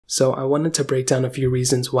So I wanted to break down a few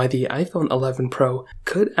reasons why the iPhone 11 Pro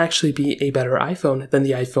could actually be a better iPhone than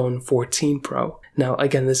the iPhone 14 Pro. Now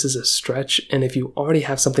again, this is a stretch, and if you already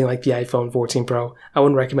have something like the iPhone 14 Pro, I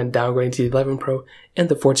wouldn't recommend downgrading to the 11 Pro, and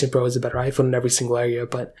the 14 Pro is a better iPhone in every single area,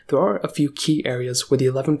 but there are a few key areas where the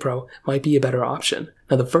 11 Pro might be a better option.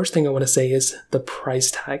 Now the first thing I want to say is the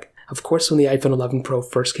price tag. Of course, when the iPhone 11 Pro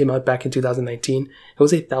first came out back in 2019, it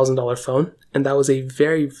was a $1,000 phone, and that was a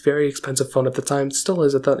very, very expensive phone at the time. It still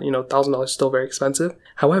is, $1,000 is still very expensive.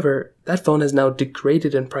 However, that phone has now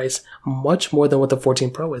degraded in price much more than what the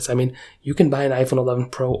 14 Pro is. I mean, you can buy an iPhone 11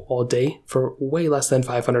 Pro all day for way less than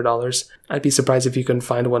 $500. I'd be surprised if you couldn't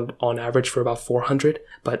find one on average for about $400,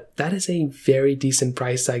 but that is a very decent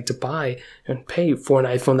price tag to buy and pay for an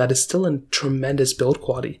iPhone that is still in tremendous build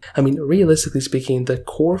quality. I mean, realistically speaking, the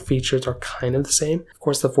core features are kind of the same. Of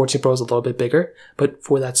course, the 14 Pro is a little bit bigger, but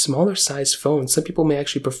for that smaller size phone, some people may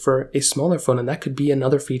actually prefer a smaller phone, and that could be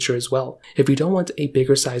another feature as well. If you don't want a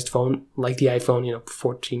bigger sized phone like the iPhone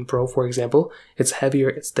 14 Pro, for example, it's heavier,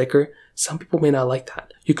 it's thicker, some people may not like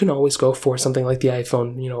that. You can always go for something like the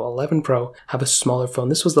iPhone 11 Pro, have a smaller phone.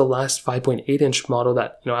 This was the last 5.8-inch model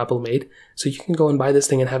that Apple made, so you can go and buy this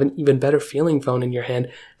thing and have an even better feeling phone in your hand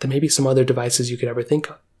than maybe some other devices you could ever think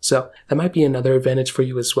of. So that might be another advantage for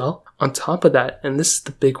you as well. On top of that, and this is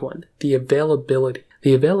the big one, the availability.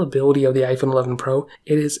 The availability of the iPhone 11 Pro,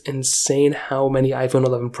 it is insane how many iPhone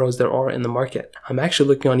 11 Pros there are in the market. I'm actually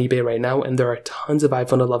looking on eBay right now, and there are tons of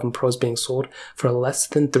iPhone 11 Pros being sold for less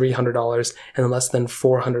than $300 and less than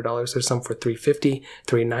 $400. There's some for $350,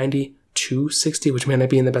 $390, $260, which may not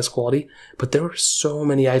be in the best quality, but there are so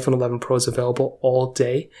many iPhone 11 Pros available all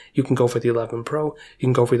day. You can go for the 11 Pro, you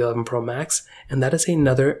can go for the 11 Pro Max, and that is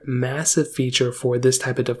another massive feature for this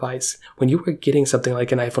type of device. When you are getting something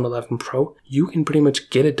like an iPhone 11 Pro, you can pretty much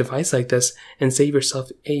get a device like this and save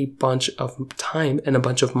yourself a bunch of time and a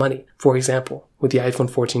bunch of money. For example, with the iPhone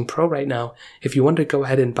 14 Pro right now, if you want to go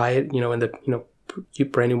ahead and buy it, in the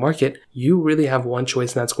brand new market, you really have one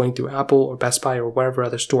choice, and that's going through Apple or Best Buy or whatever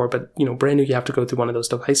other store. But brand new, you have to go through one of those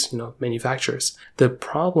device manufacturers. The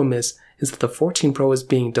problem is that the 14 Pro is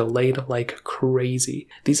being delayed like crazy.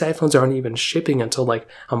 These iPhones aren't even shipping until like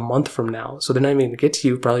a month from now, so they're not even going to get to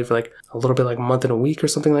you probably for like a little bit, like a month and a week or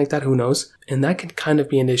something like that, who knows. And that can kind of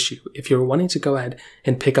be an issue if you're wanting to go ahead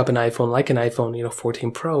and pick up an iPhone like an iPhone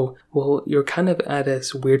 14 Pro. Well, you're kind of at a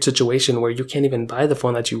weird situation where you can't even buy the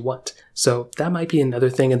phone that you want. So that might be another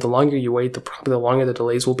thing, and the longer you wait, probably the longer the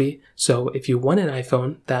delays will be. So if you want an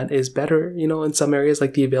iPhone that is better, in some areas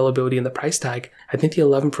like the availability and the price tag, I think the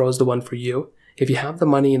 11 Pro is the one for you. If you have the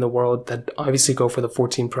money in the world, then obviously go for the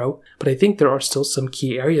 14 Pro, but I think there are still some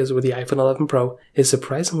key areas where the iPhone 11 Pro is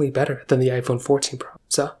surprisingly better than the iPhone 14 Pro.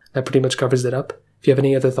 So that pretty much covers it up. If you have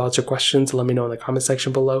any other thoughts or questions, let me know in the comment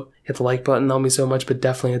section below. Hit the like button, help me so much, but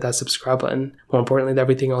definitely hit that subscribe button. More importantly than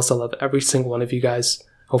everything else, I love every single one of you guys.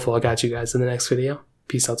 Hopefully I'll catch you guys in the next video.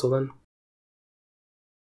 Peace out till then.